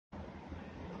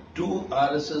Two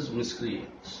RSS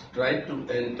miscreants tried to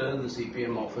enter the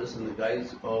CPM office in the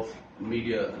guise of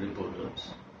media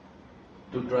reporters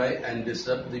to try and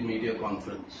disrupt the media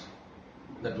conference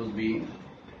that was being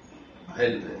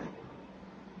held there.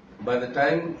 By the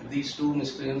time these two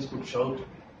miscreants could shout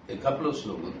a couple of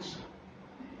slogans,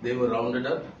 they were rounded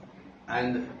up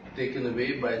and taken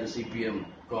away by the CPM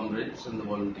comrades and the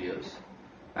volunteers,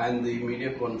 and the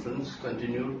media conference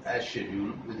continued as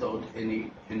scheduled without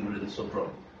any hindrance or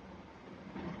problem.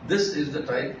 This is the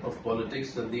type of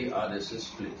politics that the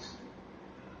RSS plays.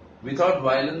 Without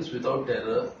violence, without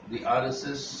terror, the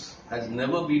RSS has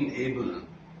never been able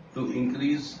to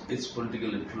increase its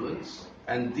political influence,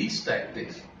 and these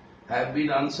tactics have been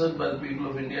answered by the people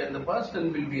of India in the past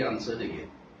and will be answered again.